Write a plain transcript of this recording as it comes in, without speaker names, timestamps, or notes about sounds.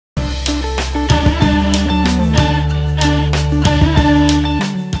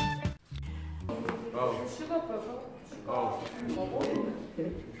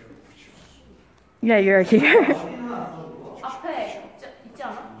Yeah, you're here. 앞에 있지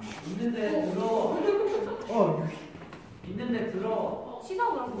않아? 있는데 들어. 있는데 들어.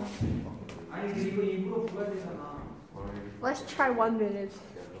 씻어 그럼. 아니 그리고 입으로 부어야 되잖아. Let's try 1 minute.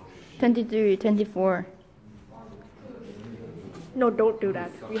 23, 24. No, don't do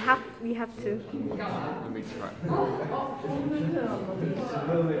that. We have to. Let me try.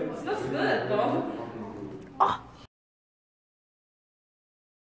 Smells good though.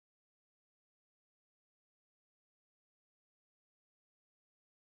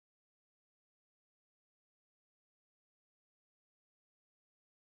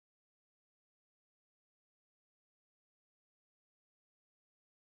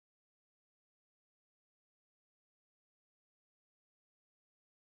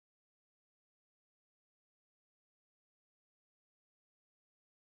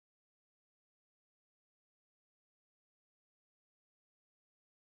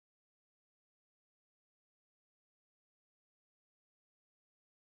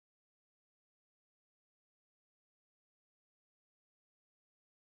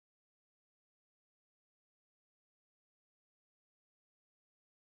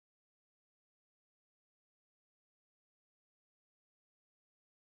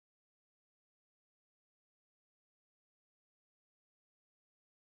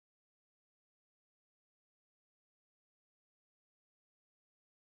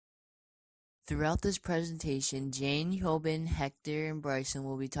 Throughout this presentation, Jane, Hobin, Hector, and Bryson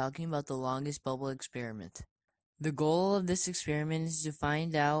will be talking about the longest bubble experiment. The goal of this experiment is to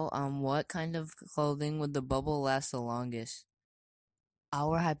find out what kind of clothing would the bubble last the longest.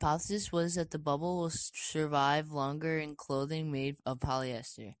 Our hypothesis was that the bubble will survive longer in clothing made of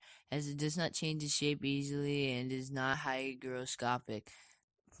polyester, as it does not change its shape easily and is not hygroscopic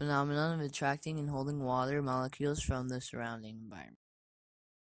phenomenon of attracting and holding water molecules from the surrounding environment.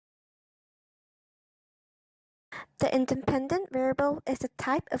 The independent variable is the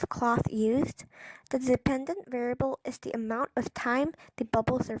type of cloth used. The dependent variable is the amount of time the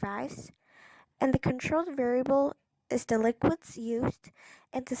bubble survives. And the controlled variable is the liquids used,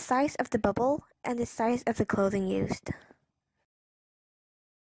 and the size of the bubble, and the size of the clothing used.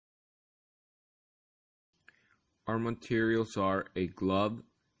 Our materials are a glove,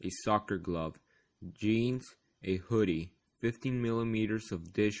 a soccer glove, jeans, a hoodie, 15 milliliters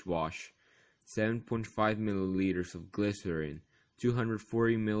of dishwash, 7.5 milliliters of glycerin,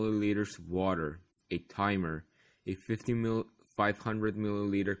 240 milliliters of water, a timer, a 500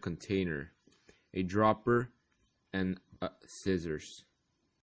 milliliter container, a dropper, and scissors.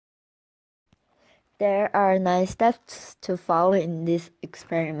 There are 9 steps to follow in this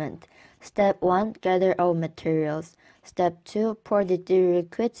experiment. Step 1. Gather all materials. Step 2. Pour the 3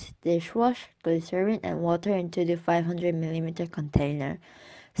 liquids, dishwash, glycerin, and water into the 500 milliliter container.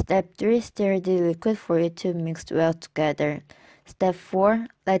 Step 3. Stir the liquid for it to mix well together. Step 4.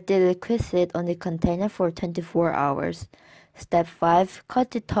 Let the liquid sit on the container for 24 hours. Step 5.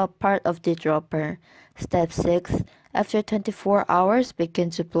 Cut the top part of the dropper. Step 6. After 24 hours, begin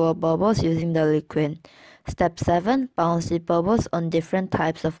to blow bubbles using the liquid. Step 7. Bounce the bubbles on different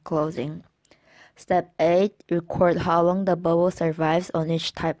types of clothing. Step 8. Record how long the bubble survives on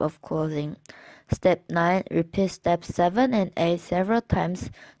each type of clothing. Step 9. Repeat Step 7 and 8 several times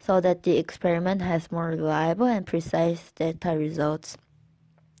so that the experiment has more reliable and precise data results.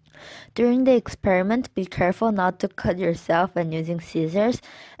 During the experiment, be careful not to cut yourself when using scissors,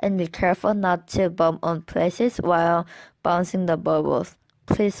 and be careful not to bump on places while bouncing the bubbles.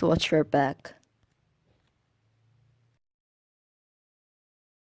 Please watch your back.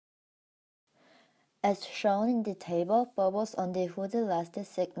 As shown in the table, bubbles on the hoodie lasted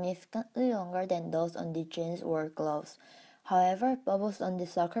significantly longer than those on the jeans or gloves. However, bubbles on the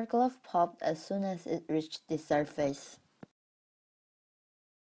soccer glove popped as soon as it reached the surface.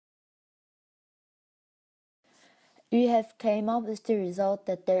 We have came up with the result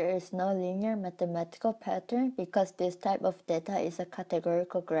that there is no linear mathematical pattern because this type of data is a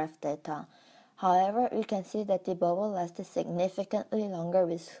categorical graph data. However, we can see that the bubble lasted significantly longer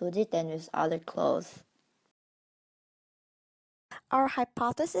with hoodie than with other clothes. Our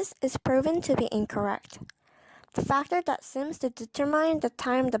hypothesis is proven to be incorrect. The factor that seems to determine the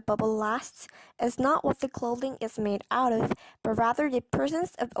time the bubble lasts is not what the clothing is made out of, but rather the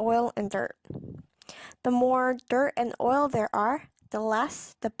presence of oil and dirt. The more dirt and oil there are, the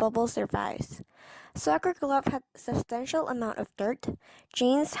less the bubble survives. Soccer glove had a substantial amount of dirt,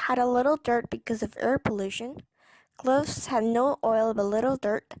 jeans had a little dirt because of air pollution, gloves had no oil but little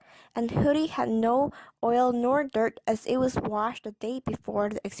dirt, and hoodie had no oil nor dirt as it was washed the day before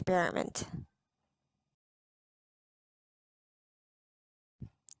the experiment.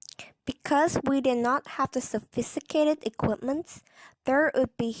 Because we did not have the sophisticated equipment, there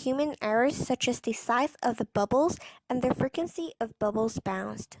would be human errors such as the size of the bubbles and the frequency of bubbles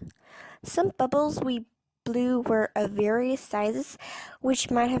bounced. Some bubbles we blew were of various sizes,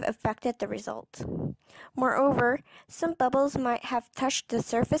 which might have affected the result. Moreover, some bubbles might have touched the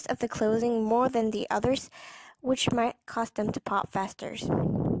surface of the clothing more than the others, which might cause them to pop faster.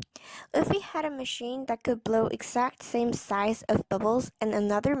 If we had a machine that could blow exact same size of bubbles and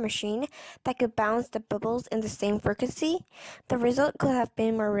another machine that could bounce the bubbles in the same frequency, the result could have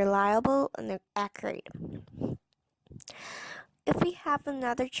been more reliable and accurate. If we have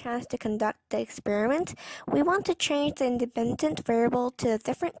another chance to conduct the experiment, we want to change the independent variable to the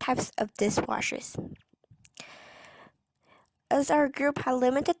different types of dishwashers. As our group had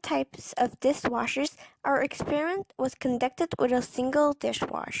limited types of dishwashers, our experiment was conducted with a single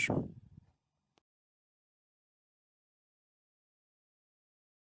dishwash.